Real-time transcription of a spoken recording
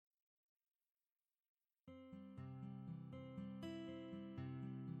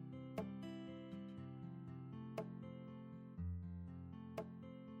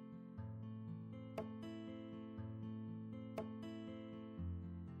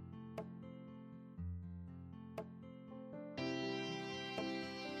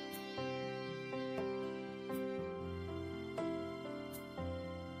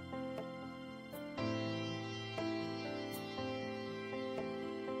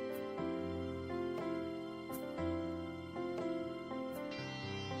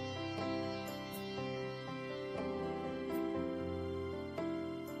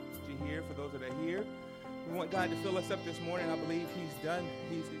those that are here. We want God to fill us up this morning. I believe He's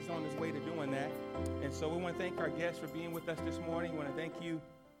on His way to doing that. And so we want to thank our guests for being with us this morning. We want to thank you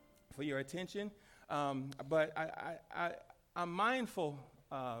for your attention. But I'm mindful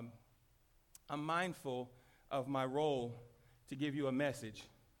of my role to give you a message.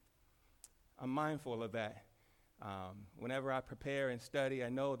 I'm mindful of that. Whenever I prepare and study, I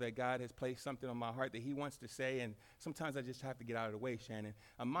know that God has placed something on my heart that He wants to say, and sometimes I just have to get out of the way, Shannon.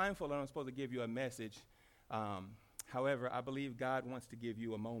 I'm mindful that I'm supposed to give you a message. However, I believe God wants to give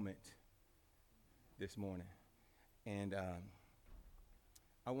you a moment this morning. And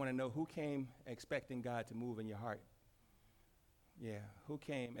I want to know who came expecting God to move in your heart. Yeah, who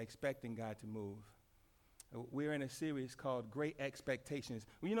came expecting God to move? We're in a series called Great Expectations.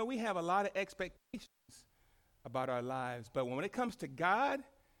 Well, you know, we have a lot of expectations about our lives, but when it comes to God,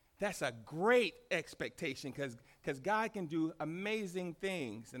 that's a great expectation because God can do amazing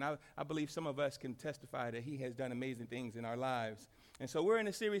things. And I believe some of us can testify that He has done amazing things in our lives. And so we're in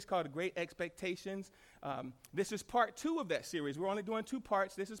a series called Great Expectations. This is part 2 of that series. We're only doing 2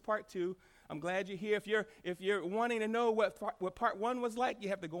 parts. This is part 2. I'm glad you're here. If you're wanting to know what part 1 was like, you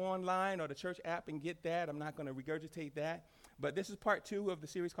have to go online or the church app and get that. I'm not going to regurgitate that. But this is part 2 of the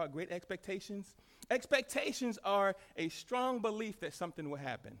series called Great Expectations. Expectations are a strong belief that something will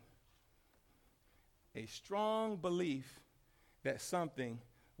happen. A strong belief that something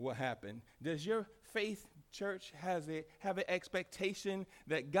will happen. Does your faith church have an expectation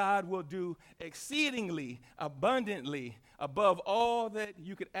that God will do exceedingly, abundantly, above all that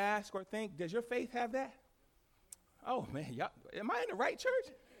you could ask or think? Does your faith have that? Oh, man, y'all, am I in the right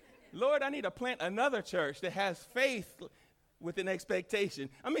church? Lord, I need to plant another church that has faith with an expectation.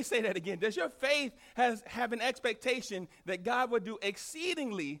 Let me say that again. Does your faith have an expectation that God will do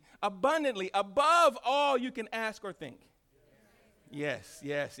exceedingly, abundantly, above all you can ask or think? Yes.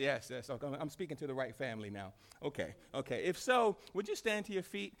 Okay, I'm speaking to the right family now. Okay. If so, would you stand to your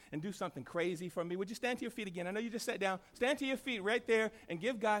feet and do something crazy for me? Would you stand to your feet again? I know you just sat down. Stand to your feet right there and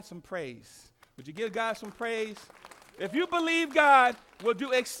give God some praise. Would you give God some praise? If you believe God will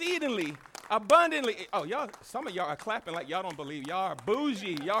do exceedingly, abundantly. Oh, y'all, some of y'all are clapping like y'all don't believe. Y'all are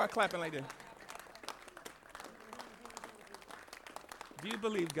bougie. Y'all are clapping like this. Do you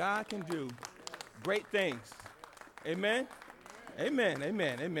believe God can do great things? Amen?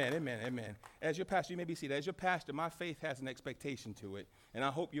 Amen. As your pastor, you may be seated. As your pastor, my faith has an expectation to it, and I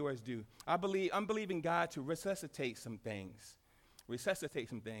hope yours do. I'm believing God to resuscitate some things.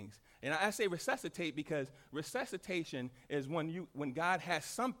 And I say resuscitate because resuscitation is when God has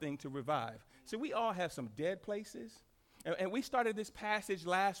something to revive. So we all have some dead places. And we started this passage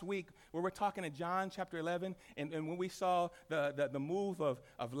last week where we're talking in John chapter 11, and when we saw the move of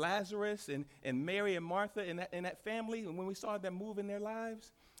Lazarus and Mary and Martha in that family, and when we saw them move in their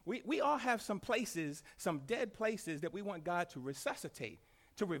lives, we all have some places, some dead places that we want God to resuscitate,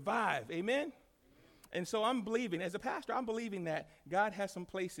 to revive. Amen? And so I'm believing, as a pastor, I'm believing that God has some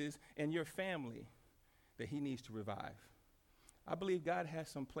places in your family that He needs to revive. I believe God has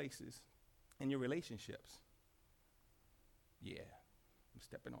some places in your relationships. Yeah, I'm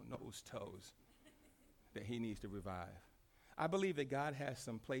stepping on those toes that He needs to revive. I believe that God has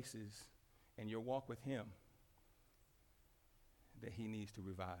some places in your walk with Him that He needs to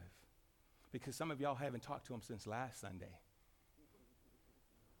revive. Because some of y'all haven't talked to Him since last Sunday.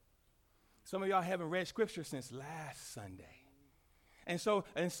 Some of y'all haven't read scripture since last Sunday. And so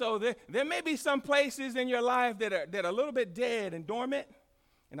there may be some places in your life that are a little bit dead and dormant,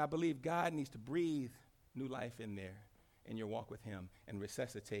 and I believe God needs to breathe new life in there in your walk with Him and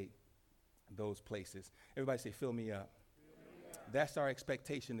resuscitate those places. Everybody say, fill me up. That's our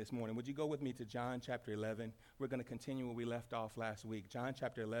expectation this morning. Would you go with me to John chapter 11? We're going to continue where we left off last week. John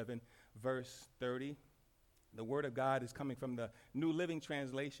chapter 11, verse 30. The Word of God is coming from the New Living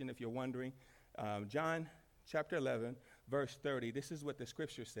Translation, if you're wondering. John chapter 11, verse 30. This is what the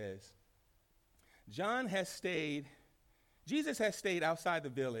Scripture says. Jesus has stayed outside the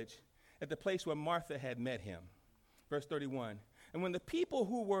village at the place where Martha had met Him. Verse 31. And when the people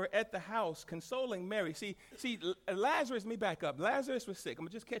who were at the house consoling Mary, see, Lazarus, let me back up. Lazarus was sick. I'm going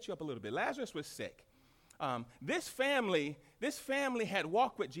to just catch you up a little bit. Lazarus was sick. This family had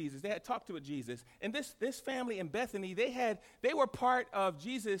walked with Jesus. They had talked with Jesus. And this family in Bethany, they were part of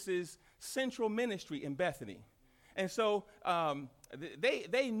Jesus' central ministry in Bethany. And so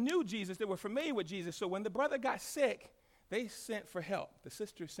they knew Jesus. They were familiar with Jesus. So when the brother got sick, they sent for help. The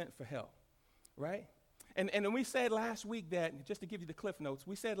sisters sent for help, right? And we said last week that, just to give you the cliff notes,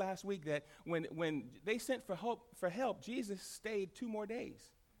 we said last week that when they sent for help, Jesus stayed 2 more days.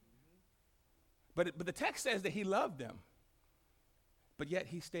 But the text says that He loved them. but yet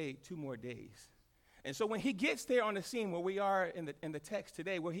he stayed 2 more days. And so when he gets there on the scene where we are in the text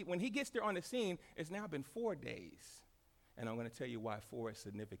today, when he gets there on the scene, it's now been 4 days. And I'm going to tell you why 4 is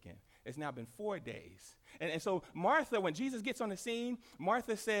significant. It's now been 4 days. And so Martha, when Jesus gets on the scene,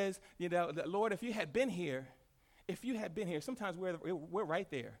 Martha says, Lord, if you had been here, sometimes we're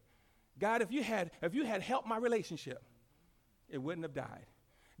right there. God, if you had helped my relationship, it wouldn't have died.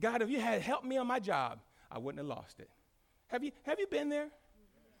 God, if you had helped me on my job, I wouldn't have lost it. Have you been there?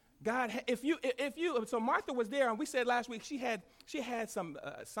 God, so Martha was there, and we said last week she had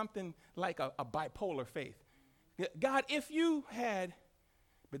something like a bipolar faith. God, if you had,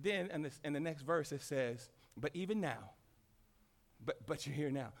 but then in the next verse it says, but even now, but you're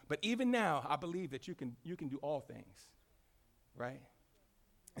here now. But even now, I believe that you can do all things, right?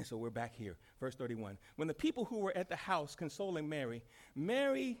 And so we're back here, verse 31. When the people who were at the house consoling Mary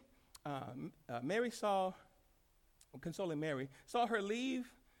saw her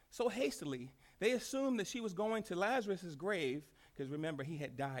leave so hastily, they assumed that she was going to Lazarus' grave, because remember, he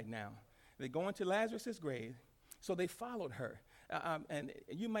had died now. They're going to Lazarus' grave, so they followed her. And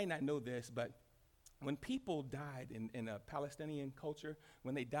you may not know this, but when people died in a Palestinian culture,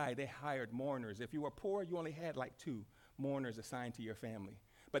 when they died, they hired mourners. If you were poor, you only had like 2 mourners assigned to your family.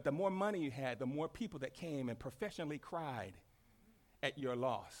 But the more money you had, the more people that came and professionally cried at your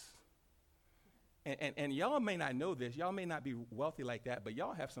loss. And y'all may not know this. Y'all may not be wealthy like that, but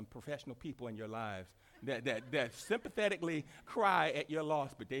y'all have some professional people in your lives that sympathetically cry at your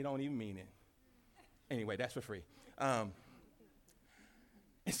loss, but they don't even mean it. Anyway, that's for free. And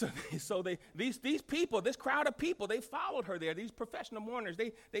so these people, this crowd of people, they followed her there. These professional mourners,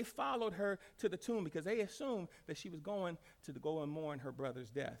 they followed her to the tomb because they assumed that she was going to go and mourn her brother's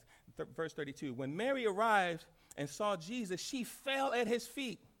death. Verse 32, when Mary arrived and saw Jesus, she fell at his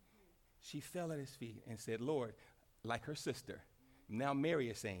feet. She fell at his feet and said, Lord, like her sister. Now Mary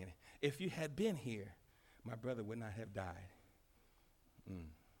is saying, if you had been here, my brother would not have died.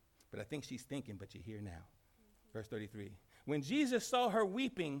 But I think she's thinking, but you're here now. Verse 33. When Jesus saw her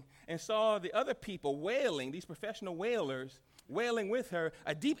weeping and saw the other people wailing, these professional wailers, wailing with her,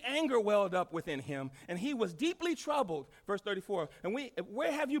 a deep anger welled up within him, and he was deeply troubled. Verse 34. And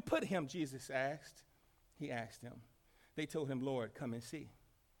where have you put him? Jesus asked. He asked him. They told him, Lord, come and see.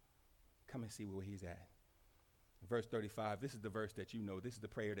 Come and see where he's at. Verse 35. This is the verse that you know. This is the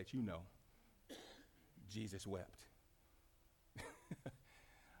prayer that you know. Jesus wept.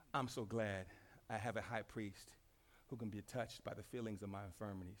 I'm so glad I have a high priest who can be touched by the feelings of my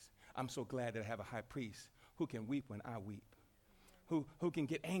infirmities. I'm so glad that I have a high priest who can weep when I weep, who can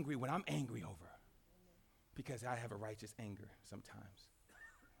get angry when I'm angry over, because I have a righteous anger sometimes.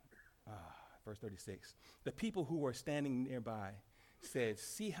 Verse 36, the people who were standing nearby said,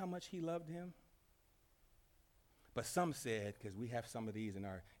 see how much he loved him? But some said, because we have some of these in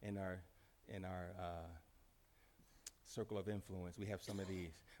our circle of influence, we have some of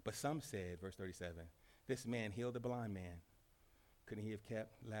these. But some said, verse 37, this man healed a blind man. Couldn't he have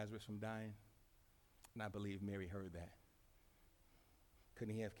kept Lazarus from dying? And I believe Mary heard that.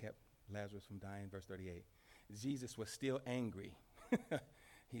 Couldn't he have kept Lazarus from dying? Verse 38. Jesus was still angry.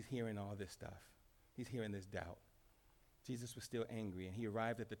 He's hearing all this stuff. He's hearing this doubt. Jesus was still angry, and he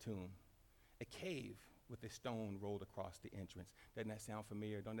arrived at the tomb. A cave with a stone rolled across the entrance. Doesn't that sound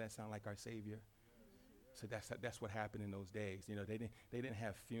familiar? Don't that sound like our Savior? So that's what happened in those days. You know, they didn't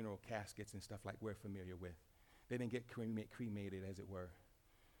have funeral caskets and stuff like we're familiar with. They didn't get cremated, as it were.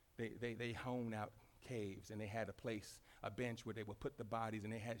 They honed out caves, and they had a bench where they would put the bodies,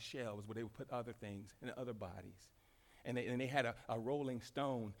 and they had shelves where they would put other things and other bodies. And they had a rolling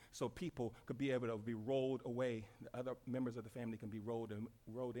stone so people could be able to be rolled away. The other members of the family can be rolled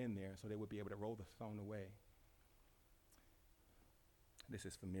in there, so they would be able to roll the stone away. This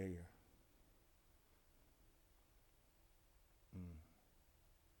is familiar.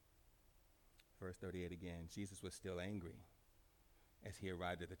 Verse 38 again, Jesus was still angry as he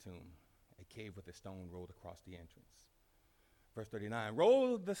arrived at the tomb, a cave with a stone rolled across the entrance. Verse 39,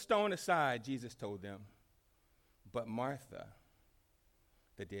 roll the stone aside, Jesus told them. But Martha,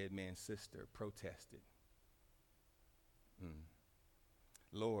 the dead man's sister, protested.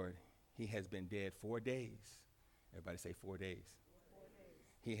 Lord, he has been dead 4 days. Everybody say 4 days. 4 days.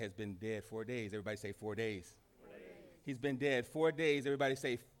 He has been dead 4 days. Everybody say 4 days. 4 days. He's been dead 4 days. Everybody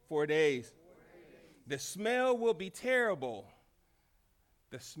say 4 days. 4 days. The smell will be terrible.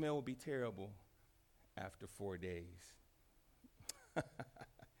 The smell will be terrible after 4 days.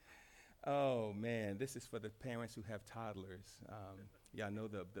 Oh, man, this is for the parents who have toddlers. Y'all know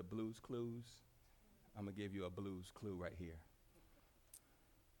the Blues Clues? I'm going to give you a Blues Clue right here.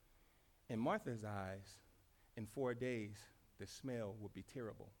 In Martha's eyes, in 4 days, the smell would be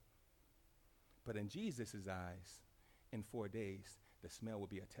terrible. But in Jesus' eyes, in 4 days, the smell would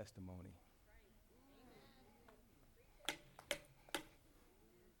be a testimony.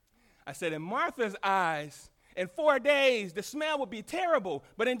 I said, in Martha's eyes, in 4 days, the smell would be terrible.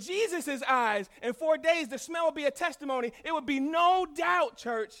 But in Jesus' eyes, in 4 days, the smell would be a testimony. It would be no doubt,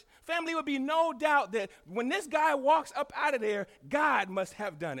 church, family, would be no doubt that when this guy walks up out of there, God must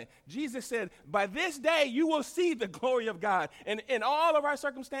have done it. Jesus said, by this day, you will see the glory of God. And in all of our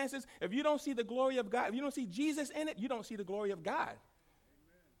circumstances, if you don't see the glory of God, if you don't see Jesus in it, you don't see the glory of God.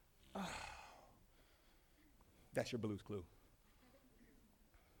 Oh, that's your Blue's Clue.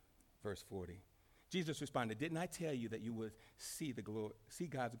 Verse 40. Jesus responded, didn't I tell you that you would see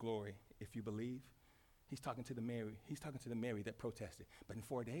God's glory if you believe? He's talking to the Mary that protested. But in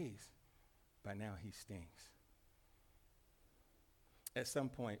 4 days, by now he stinks. At some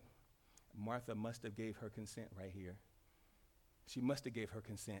point, Martha must have gave her consent right here. She must have gave her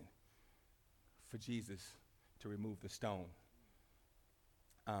consent for Jesus to remove the stone.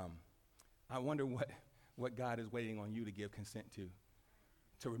 I wonder what God is waiting on you to give consent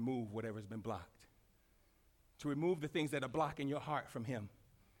to remove whatever's been blocked, to remove the things that are blocking your heart from him.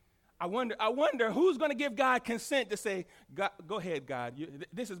 I wonder who's going to give God consent to say, God, go ahead, God.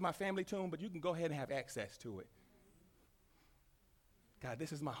 This is my family tomb, but you can go ahead and have access to it. God,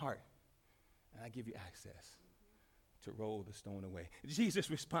 this is my heart, and I give you access to roll the stone away.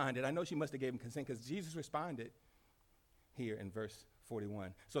 Jesus responded. I know she must have gave him consent because Jesus responded here in verse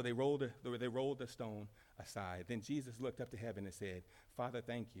 41. So they rolled the stone aside. Then Jesus looked up to heaven and said, Father,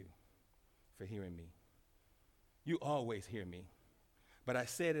 thank you for hearing me. You always hear me. But I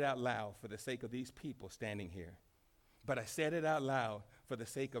said it out loud for the sake of these people standing here. But I said it out loud for the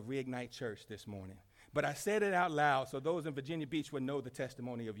sake of Reignite Church this morning. But I said it out loud so those in Virginia Beach would know the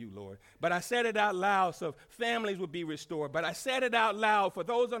testimony of you, Lord. But I said it out loud so families would be restored. But I said it out loud for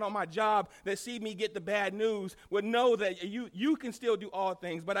those that on my job that see me get the bad news would know that you can still do all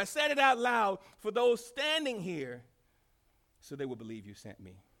things. But I said it out loud for those standing here so they would believe you sent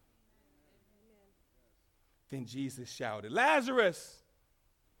me. Then Jesus shouted, Lazarus,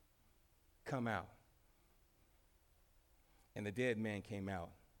 come out. And the dead man came out,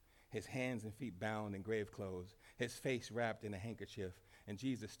 his hands and feet bound in grave clothes, his face wrapped in a handkerchief. And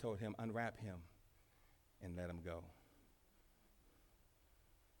Jesus told him, unwrap him and let him go.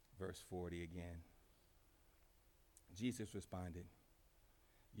 Verse 40 again. Jesus responded,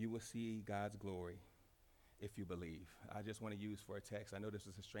 you will see God's glory if you believe. I just want to use for a text. I know this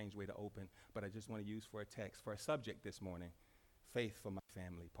is a strange way to open, but I just want to use for a text, for a subject this morning, faith for my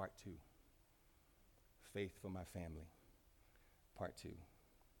family, part 2. Faith for my family, part 2.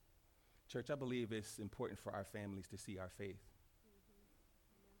 Church, I believe it's important for our families to see our faith,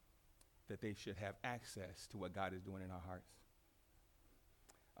 that they should have access to what God is doing in our hearts.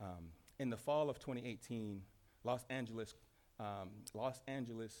 In the fall of 2018, Los Angeles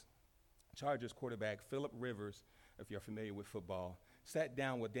Chargers quarterback Philip Rivers, if you're familiar with football, sat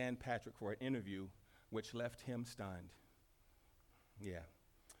down with Dan Patrick for an interview which left him stunned. Yeah.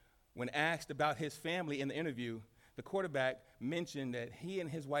 When asked about his family in the interview, the quarterback mentioned that he and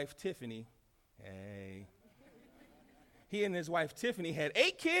his wife Tiffany had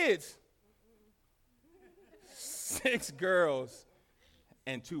 8 kids, 6 girls,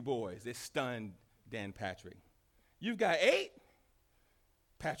 and 2 boys. It stunned Dan Patrick. You've got 8?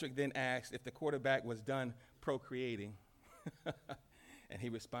 Patrick then asked if the quarterback was done procreating. And he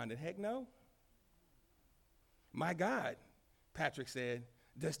responded, heck no. My God, Patrick said,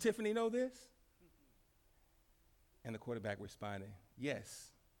 does Tiffany know this? And the quarterback responded,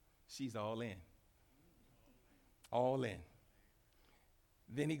 yes, she's all in. All in.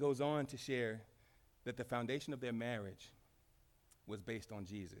 Then he goes on to share that the foundation of their marriage was based on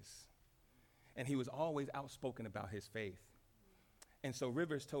Jesus. And he was always outspoken about his faith. And so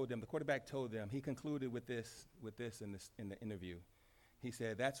Rivers told them, the quarterback told them, he concluded with this in the interview. He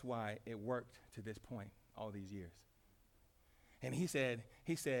said, that's why it worked to this point all these years. And he said,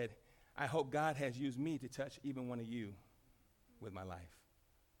 I hope God has used me to touch even one of you with my life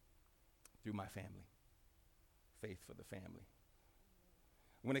through my family. Faith for the family.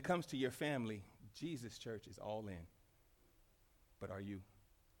 When it comes to your family, Jesus Church is all in. But are you?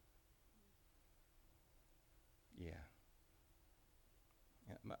 Yeah.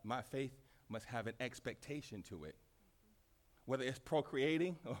 My faith must have an expectation to it. Whether it's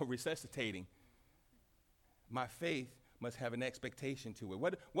procreating or resuscitating, my faith must have an expectation to it.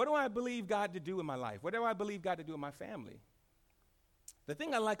 What do I believe God to do in my life? What do I believe God to do in my family? The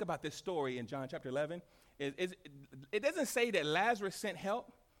thing I like about this story in John chapter 11 is it doesn't say that Lazarus sent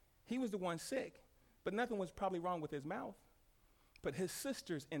help. He was the one sick, but nothing was probably wrong with his mouth. but his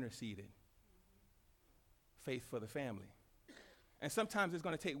sisters interceded. Faith for the family. And sometimes it's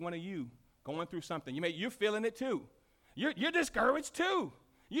going to take one of you going through something. You're feeling it too. You're discouraged too.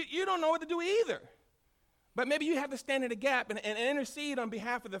 You don't know what to do either. But maybe you have to stand in the gap and intercede on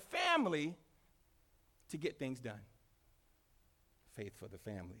behalf of the family to get things done. Faith for the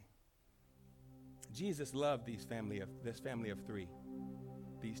family. Jesus loved this family of three,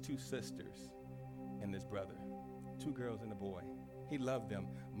 these two sisters and this brother, two girls and a boy. He loved them,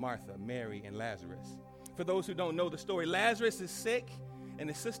 Martha, Mary, and Lazarus. For those who don't know the story, Lazarus is sick, and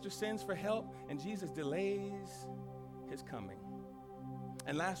his sister sends for help, and Jesus delays his coming.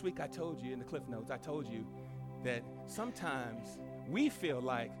 And last week I told you in the Cliff Notes, I told you that sometimes we feel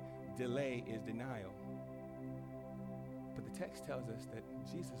like delay is denial. But the text tells us that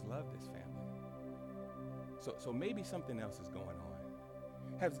Jesus loved this family. So maybe something else is going on.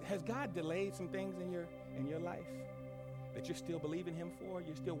 Has God delayed some things in your life that you're still believing him for,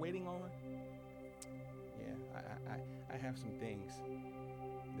 you're still waiting on? Yeah, I have some things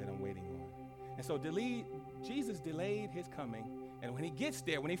that I'm waiting on. And so Jesus delayed his coming, and when he gets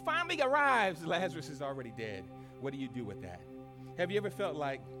there, when he finally arrives, Lazarus is already dead. What do you do with that? Have you ever felt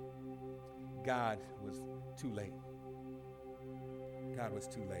like God was too late? God was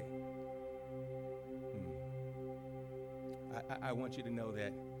too late. I want you to know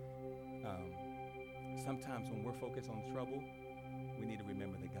that sometimes when we're focused on trouble, we need to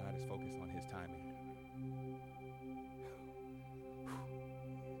remember that God is focused on his timing.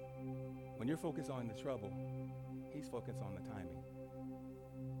 When you're focused on the trouble, he's focused on the timing.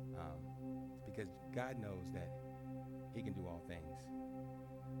 Because God knows that he can do all things.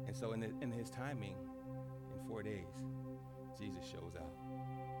 And so in his timing, in 4 days, Jesus shows up.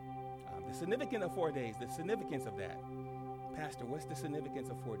 The significance of 4 days, the significance of that. Pastor, what's the significance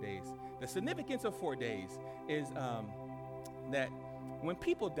of 4 days? The significance of 4 days is that when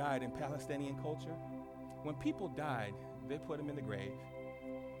people died in Palestinian culture, when people died, they put them in the grave.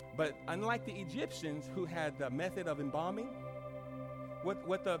 But unlike the Egyptians who had the method of embalming,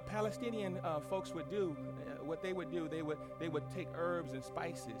 what the Palestinian folks would do, they would take herbs and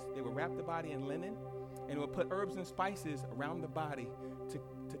spices. They would wrap the body in linen and would put herbs and spices around the body to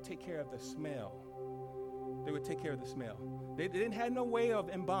take care of the smell. They would take care of the smell. They didn't have no way of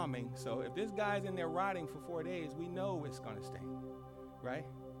embalming, so if this guy's in there rotting for 4 days, we know it's going to stink, right?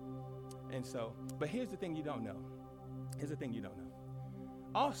 And so, but here's the thing you don't know.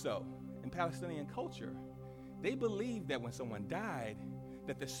 Also, in Palestinian culture, they believed that when someone died,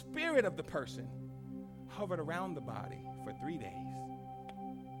 that the spirit of the person hovered around the body for 3 days.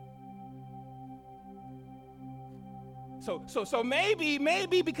 So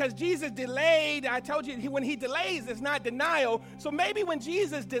maybe because Jesus delayed, I told you when he delays, it's not denial. So maybe when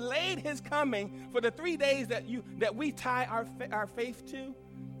Jesus delayed his coming for the 3 days that we tie our faith to,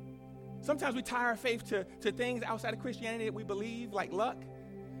 sometimes we tie our faith to things outside of Christianity that we believe, like luck.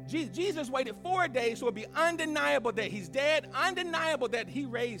 Jesus waited 4 days, so it would be undeniable that he's dead, undeniable that he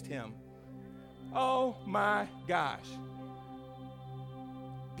raised him. Oh my gosh.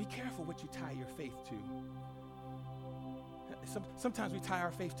 Be careful what you tie your faith to. Sometimes we tie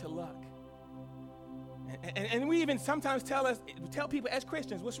our faith to luck. And we even sometimes tell people as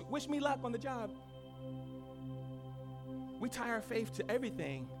Christians, wish me luck on the job. We tie our faith to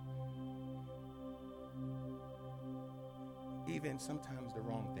everything, even sometimes the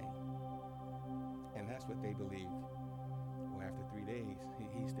wrong thing. And that's what they believe. Well, after 3 days,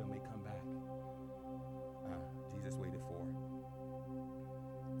 he still may come back. Jesus waited 4.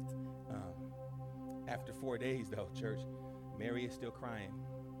 After 4 days, though, church, Mary is still crying.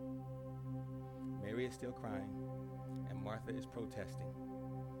 Mary is still crying, and Martha is protesting.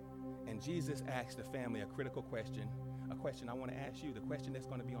 And Jesus asked the family a critical question, a question I want to ask you, the question that's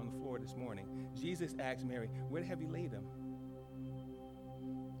going to be on the floor this morning. Jesus asked Mary, where have you laid him?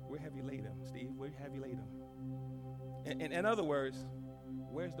 Where have you laid him, Steve? Where have you laid him? In other words,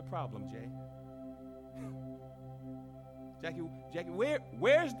 where's the problem, Jay? Jackie,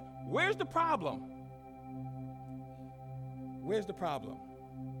 where's the problem? Where's the problem?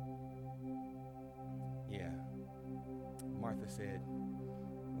 Yeah. Martha said,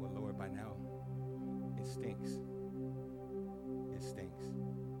 well, Lord, by now, it stinks. It stinks.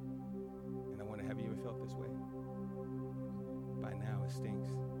 And I wonder, have you ever felt this way? By now, it stinks.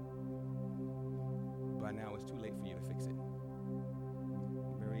 By now, it's too late for you to fix it.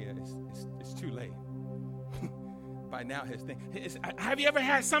 Maria, it's too late. By now, have you ever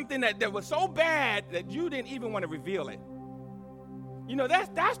had something that was so bad that you didn't even want to reveal it? You know,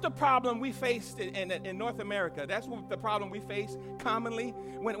 that's the problem we face in North America. That's the problem we face commonly.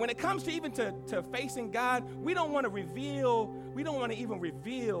 When it comes to even to facing God, we don't want to even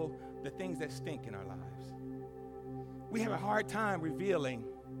reveal the things that stink in our lives. We have a hard time revealing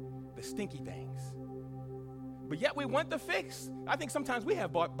the stinky things. But yet we want the fix. I think sometimes we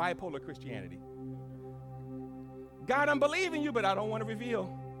have bipolar Christianity. God, I'm believing you, but I don't want to reveal.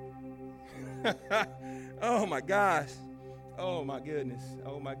 Oh my gosh. Oh my goodness.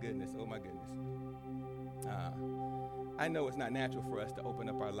 Oh my goodness. Oh my goodness. I know it's not natural for us to open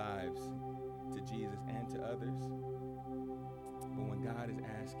up our lives to Jesus and to others. But when God is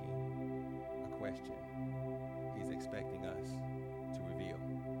asking a question, he's expecting us to reveal.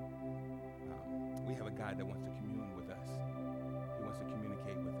 We have a God that wants to commune with us. He wants to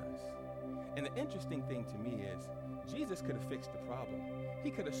communicate with us. And the interesting thing to me is Jesus could have fixed the problem.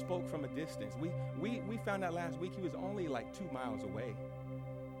 He could have spoke from a distance. We found out last week he was only like 2 miles away,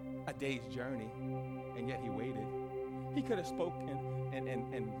 a day's journey, and yet he waited. He could have spoken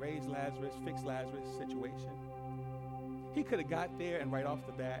and raised Lazarus, fixed Lazarus' situation. He could have got there and right off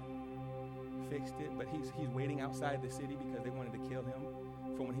the bat fixed it, but he's waiting outside the city because they wanted to kill him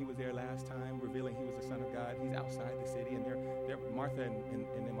from when he was there last time, revealing he was the Son of God. He's outside the city, and they're Martha and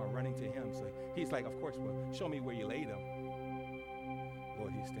them are running to him. So he's like, of course, well, show me where you laid him.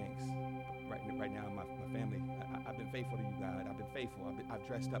 Lord, he stinks. Right now, my family, I've been faithful to you, God. I've been faithful. I've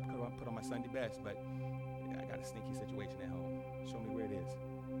dressed up, put on my Sunday best, but I got a stinky situation at home. Show me where it is.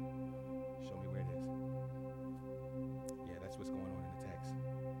 Show me where it is. Yeah, that's what's going on in the text.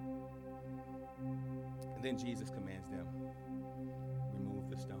 And then Jesus commands them, remove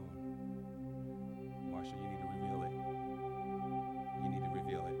the stone. Marsha, you need to reveal it. You need to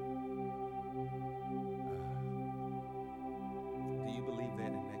reveal it. Do you believe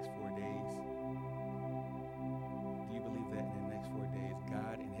that in the next 4 days? Do you believe that in the next 4 days,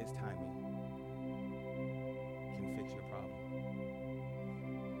 God, in his timing, can fix your problem?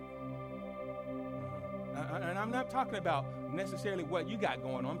 And I'm not talking about necessarily what you got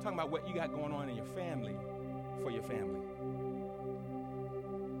going on. I'm talking about what you got going on in your family, for your family.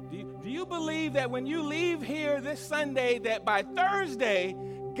 Do you believe that when you leave here this Sunday, that by Thursday,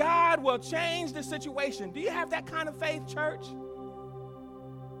 God will change the situation? Do you have that kind of faith, church?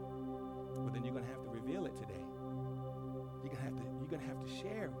 Well, then you're going to have to reveal it today. You're going to have to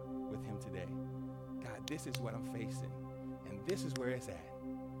share with him today. God, this is what I'm facing, and this is where it's at.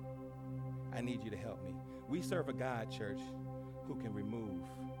 I need you to help me. We serve a God, church, who can remove.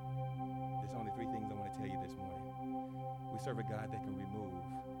 There's only 3 things I want to tell you this morning. We serve a God that can remove,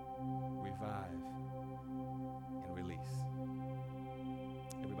 revive, and release.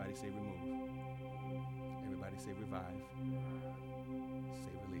 Everybody say remove. Everybody say revive.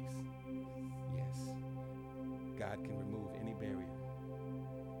 Say release. Yes. God can remove any barrier.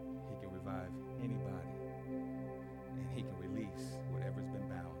 He can revive anybody. And he can release whatever's been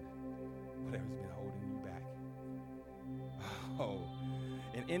bound, whatever's been holding you back. Oh,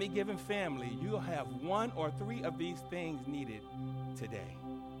 in any given family, you'll have 1 or 3 of these things needed today.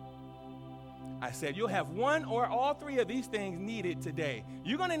 I said you'll have 1 or all 3 of these things needed today.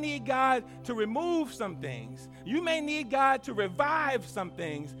 You're going to need God to remove some things. You may need God to revive some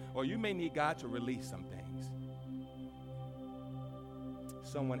things, or you may need God to release some things.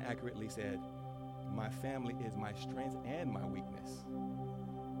 Someone accurately said, my family is my strength and my weakness.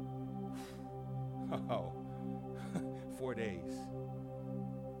 Oh, 4 days.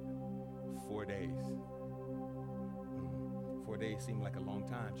 4 days. 4 days seem like a long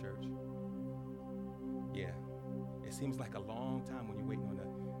time, church. Yeah, it seems like a long time when you're waiting on a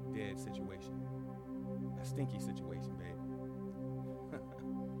dead situation, a stinky situation, babe.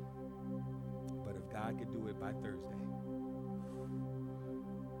 But if God could do it by Thursday,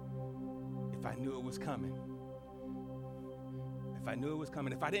 if I knew it was coming,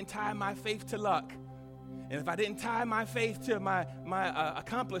 if I didn't tie my faith to luck, and if I didn't tie my faith to my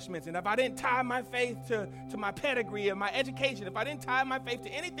accomplishments, and if I didn't tie my faith to my pedigree and my education, if I didn't tie my faith to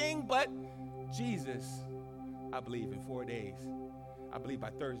anything but Jesus, I believe in 4 days, I believe by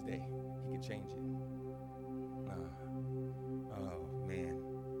Thursday, he can change it. Oh, man.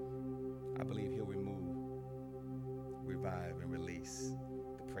 I believe he'll remove, revive, and release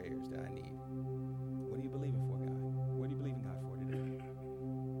the prayers that I need. What are you believing for, God? What are you believing God for today?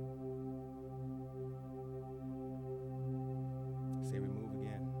 Say remove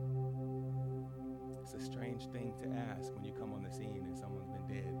again. It's a strange thing to ask when you come on the scene and someone's been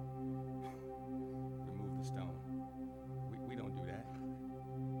dead. Remove the stone. We don't do that.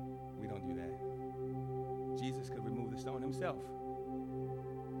 We don't do that. Jesus could remove the stone himself.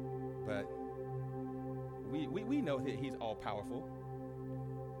 But we know that he's all powerful.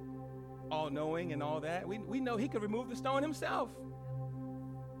 all-knowing and all that. We know he could remove the stone himself.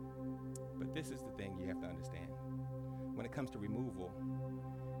 But this is the thing you have to understand. When it comes to removal,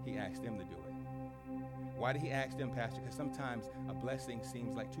 he asked them to do it. Why did he ask them, Pastor? Because sometimes a blessing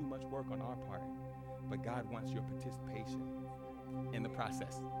seems like too much work on our part, but God wants your participation in the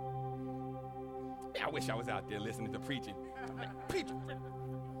process. Yeah, I wish I was out there listening to preaching. Like, preach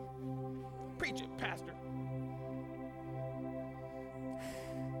it, Pastor.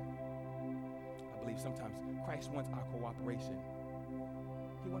 I believe sometimes Christ wants our cooperation.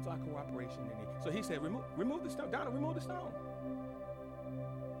 He wants our cooperation. So he said, remove the stone. Donna, remove the stone.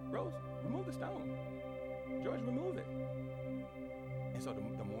 Rose, remove the stone. George, remove it. And so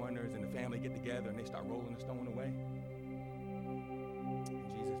the mourners and the family get together and they start rolling the stone away. And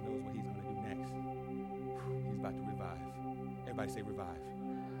Jesus knows what he's going to do next. He's about to revive. Everybody say revive.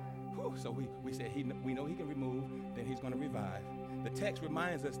 So we said we know he can remove, then he's going to revive. The text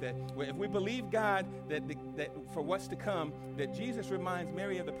reminds us that if we believe God that for what's to come, that Jesus reminds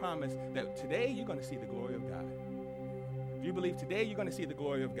Mary of the promise that today you're going to see the glory of God. If you believe today, you're going to see the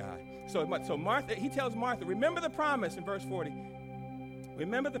glory of God. So Martha, he tells Martha, remember the promise in verse 40.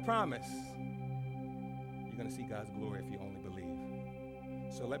 Remember the promise. You're going to see God's glory if you only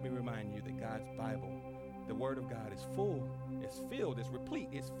believe. So let me remind you that God's Bible, the Word of God, is full, it's filled, it's replete,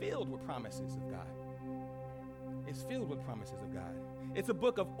 it's filled with promises of God. It's filled with promises of God. It's a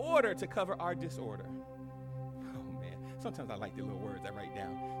book of order to cover our disorder. Oh, man. Sometimes I like the little words I write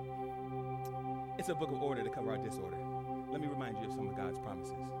down. It's a book of order to cover our disorder. Let me remind you of some of God's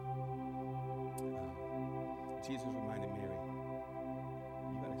promises. Jesus reminded Mary,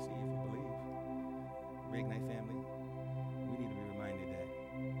 you're going to see if you believe. Reignite family, we need to be reminded that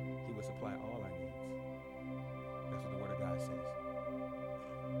he will supply all our needs. That's what the Word of God says.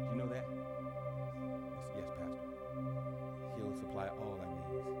 Do you know that? Yes, Pastor. He will supply all our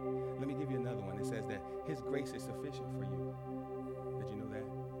needs. Let me give you another one. It says that his grace is sufficient for you. Did you know that?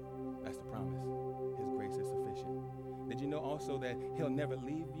 That's the promise. His grace is sufficient. Did you know also that he'll never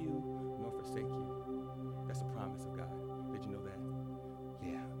leave you nor forsake you? That's a promise of God. Did you know that?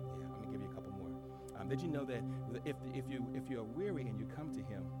 Yeah. I'm gonna give you a couple more. Did you know that if you're weary and you come to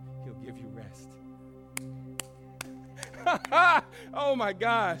him, he'll give you rest? Oh my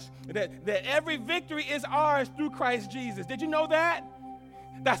gosh! That every victory is ours through Christ Jesus. Did you know that?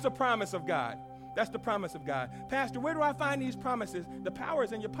 That's the promise of God. That's the promise of God. Pastor, where do I find these promises? The power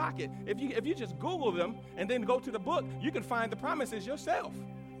is in your pocket. If you just Google them and then go to the book, you can find the promises yourself.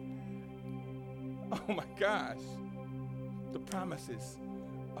 Oh my gosh. The promises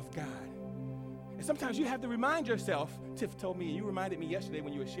of God. And sometimes you have to remind yourself, Tiff told me, you reminded me yesterday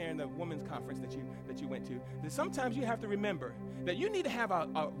when you were sharing the women's conference that you went to, that sometimes you have to remember that you need to have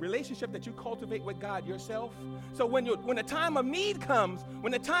a relationship that you cultivate with God yourself. So when the time of need comes,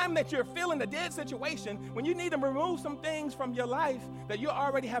 when the time that you're feeling a dead situation, when you need to remove some things from your life, that you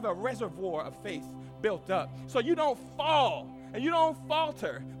already have a reservoir of faith built up. So you don't fall and you don't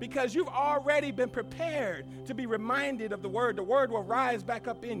falter because you've already been prepared to be reminded of the Word. The Word will rise back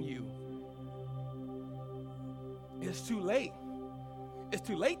up in you. It's too late. It's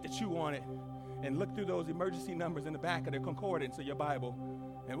too late to chew on it and look through those emergency numbers in the back of the concordance of your Bible.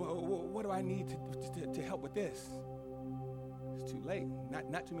 And what do I need to help with this? It's too late.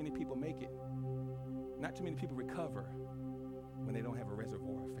 Not too many people make it. Not too many people recover when they don't have a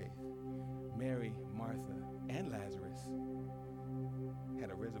reservoir of faith. Mary, Martha, and Lazarus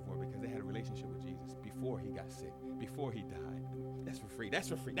had a reservoir because they had a relationship with Jesus before he got sick, before he died. That's for free. That's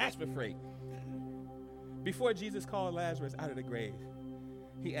for free. That's for free. Before Jesus called Lazarus out of the grave,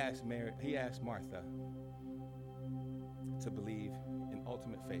 he asked Martha to believe in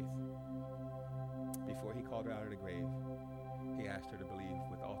ultimate faith. Before he called her out of the grave, he asked her to believe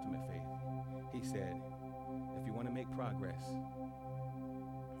with ultimate faith. He said, if you want to make progress,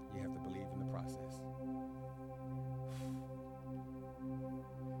 you have to believe in the process.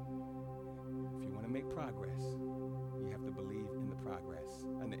 If you want to make progress, you have to believe in the progress,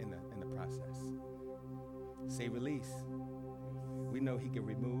 in the process. Say release. We know he can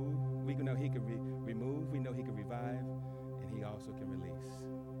remove. We know he can remove. We know he can revive, and he also can release.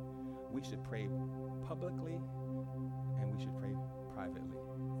 We should pray publicly, and we should pray privately.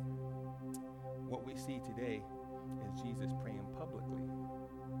 What we see today is Jesus praying publicly,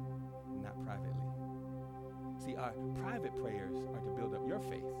 not privately. See, our private prayers are to build up your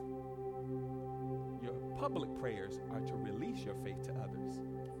faith. Your public prayers are to release your faith to others.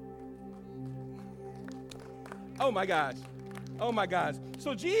 Oh my gosh. Oh my gosh.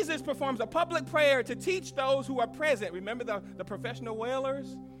 So Jesus performs a public prayer to teach those who are present. Remember the professional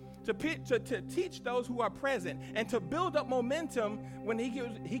wailers? to teach those who are present, and to build up momentum when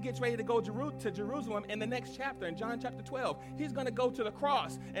he gets ready to go to Jerusalem in the next chapter, in John chapter 12. He's going to go to the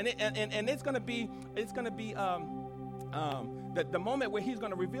cross, and it's going to be the moment where he's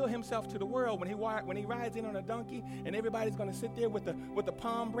going to reveal himself to the world when he rides in on a donkey, and everybody's going to sit there with the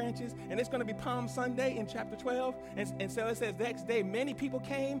palm branches, and it's going to be Palm Sunday in chapter 12. And so it says the next day many people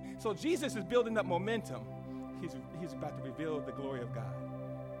came. So Jesus is building up momentum. He's about to reveal the glory of God.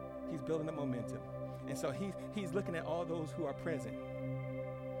 He's building up momentum. And so he's looking at all those who are present,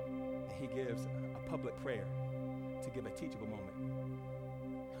 and he gives a public prayer to give a teachable moment.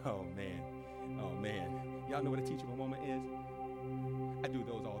 Oh man. Y'all know what a teachable moment is? I do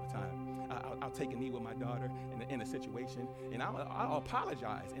those all the time. I'll take a knee with my daughter in a situation, and I'll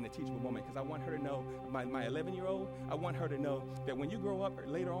apologize in a teachable moment, because I want her to know, my 11-year-old, I want her to know that when you grow up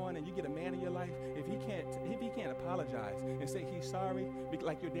later on and you get a man in your life, if he can't apologize and say he's sorry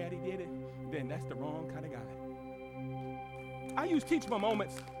like your daddy did it, then that's the wrong kind of guy. I use teachable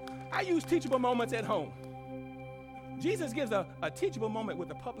moments at home. Jesus gives a teachable moment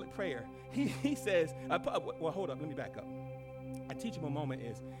with a public prayer. He says, well, hold up, let me back up. A teachable moment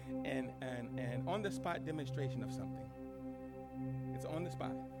is an on-the-spot demonstration of something. It's an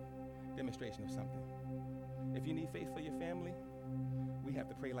on-the-spot demonstration of something. If you need faith for your family, we have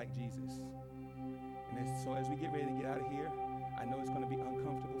to pray like Jesus. So as we get ready to get out of here, I know it's going to be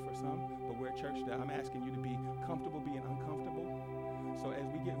uncomfortable for some, but we're a church that I'm asking you to be comfortable being uncomfortable. So as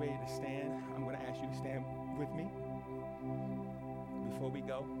we get ready to stand, I'm going to ask you to stand with me before we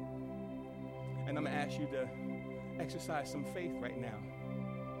go. And I'm going to ask you to exercise some faith right now.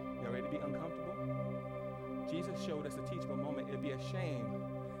 Y'all ready to be uncomfortable? Jesus showed us a teachable moment. It'd be a shame,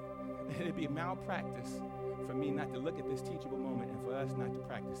 it'd be malpractice for me not to look at this teachable moment and for us not to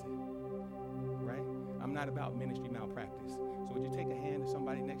practice it. Right? I'm not about ministry malpractice. So would you take a hand to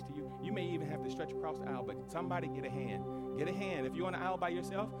somebody next to you? You may even have to stretch across the aisle, but somebody get a hand. Get a hand. If you're on the aisle by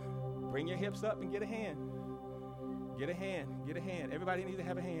yourself, bring your hips up and get a hand. Get a hand. Get a hand. Everybody needs to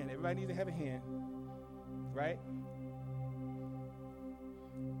have a hand. Everybody needs to have a hand. Right?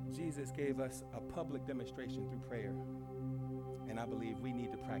 Jesus gave us a public demonstration through prayer, and I believe we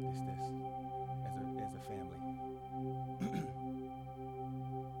need to practice this as a family.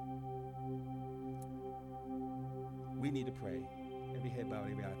 We need to pray. Every head bowed,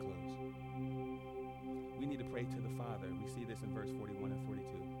 every eye closed. We need to pray to the Father. We see this in verse 41 and 42.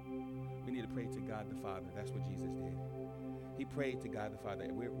 We need to pray to God the Father. That's what Jesus did. He prayed to God the Father.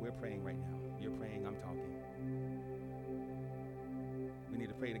 We're praying right now. You're praying, I'm talking. We need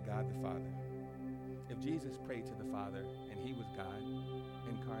to pray to God the Father. If Jesus prayed to the Father and he was God,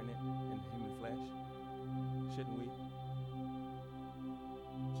 incarnate in human flesh, shouldn't we?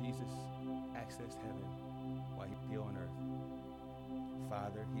 Jesus accessed heaven while he was here on earth.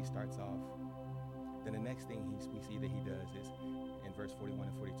 Father, he starts off. Then the next thing we see that he does is in verse 41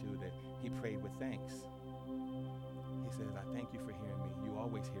 and 42 that he prayed with thanks. He says, I thank you for hearing me. You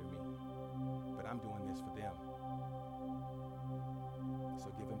always hear me, but I'm doing this for them. So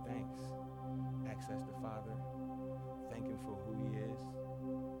give him thanks. Access the Father. Thank him for who he is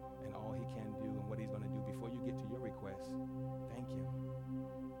and all he can do and what he's going to do. Before you get to your request, thank him.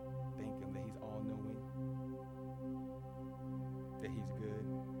 Thank him that he's all-knowing, that he's good.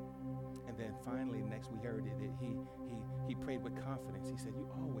 And then finally, next we heard it, that he prayed with confidence. He said, you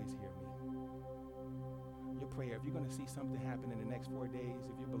always hear me. Your prayer, if you're going to see something happen in the next 4 days,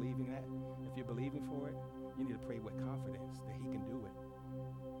 if you're believing that, if you're believing for it, you need to pray with confidence that he can do it.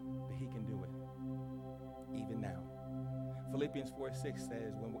 That he can do it. Even now. Philippians 4:6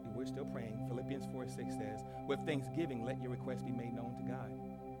 says, when we're still praying, Philippians 4:6 says, with thanksgiving, let your requests be made known to God.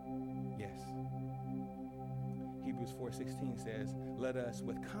 Yes. Hebrews 4:16 says, let us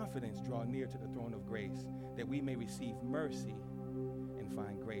with confidence draw near to the throne of grace, that we may receive mercy and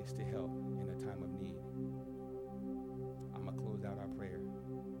find grace to help in a time of need. I'm going to close out our prayer.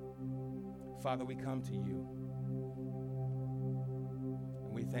 Father, we come to you,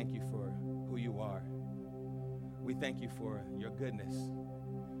 and we thank you for who you are. We thank you for your goodness.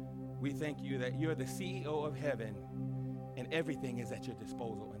 We thank you that you're the CEO of heaven, and everything is at your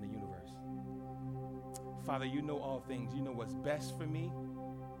disposal in the universe. Father, you know all things. You know what's best for me,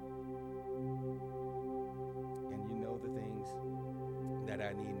 and you know the things that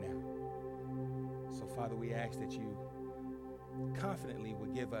I need now. So, Father, we ask that you confidently will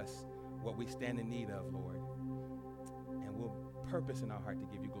give us what we stand in need of, Lord, and we'll purpose in our heart to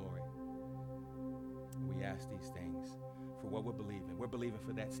give you glory. We ask these things for what we're believing. We're believing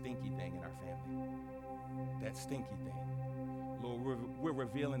for that stinky thing in our family. That stinky thing. Lord, we're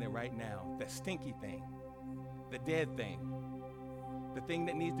revealing it right now. That stinky thing. The dead thing. the thing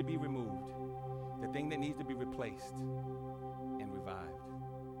that needs to be removed, the thing that needs to be replaced and revived.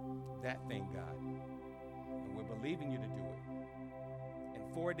 That thing, God. And we're believing you to do it.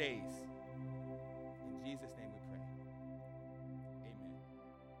 In 4 days,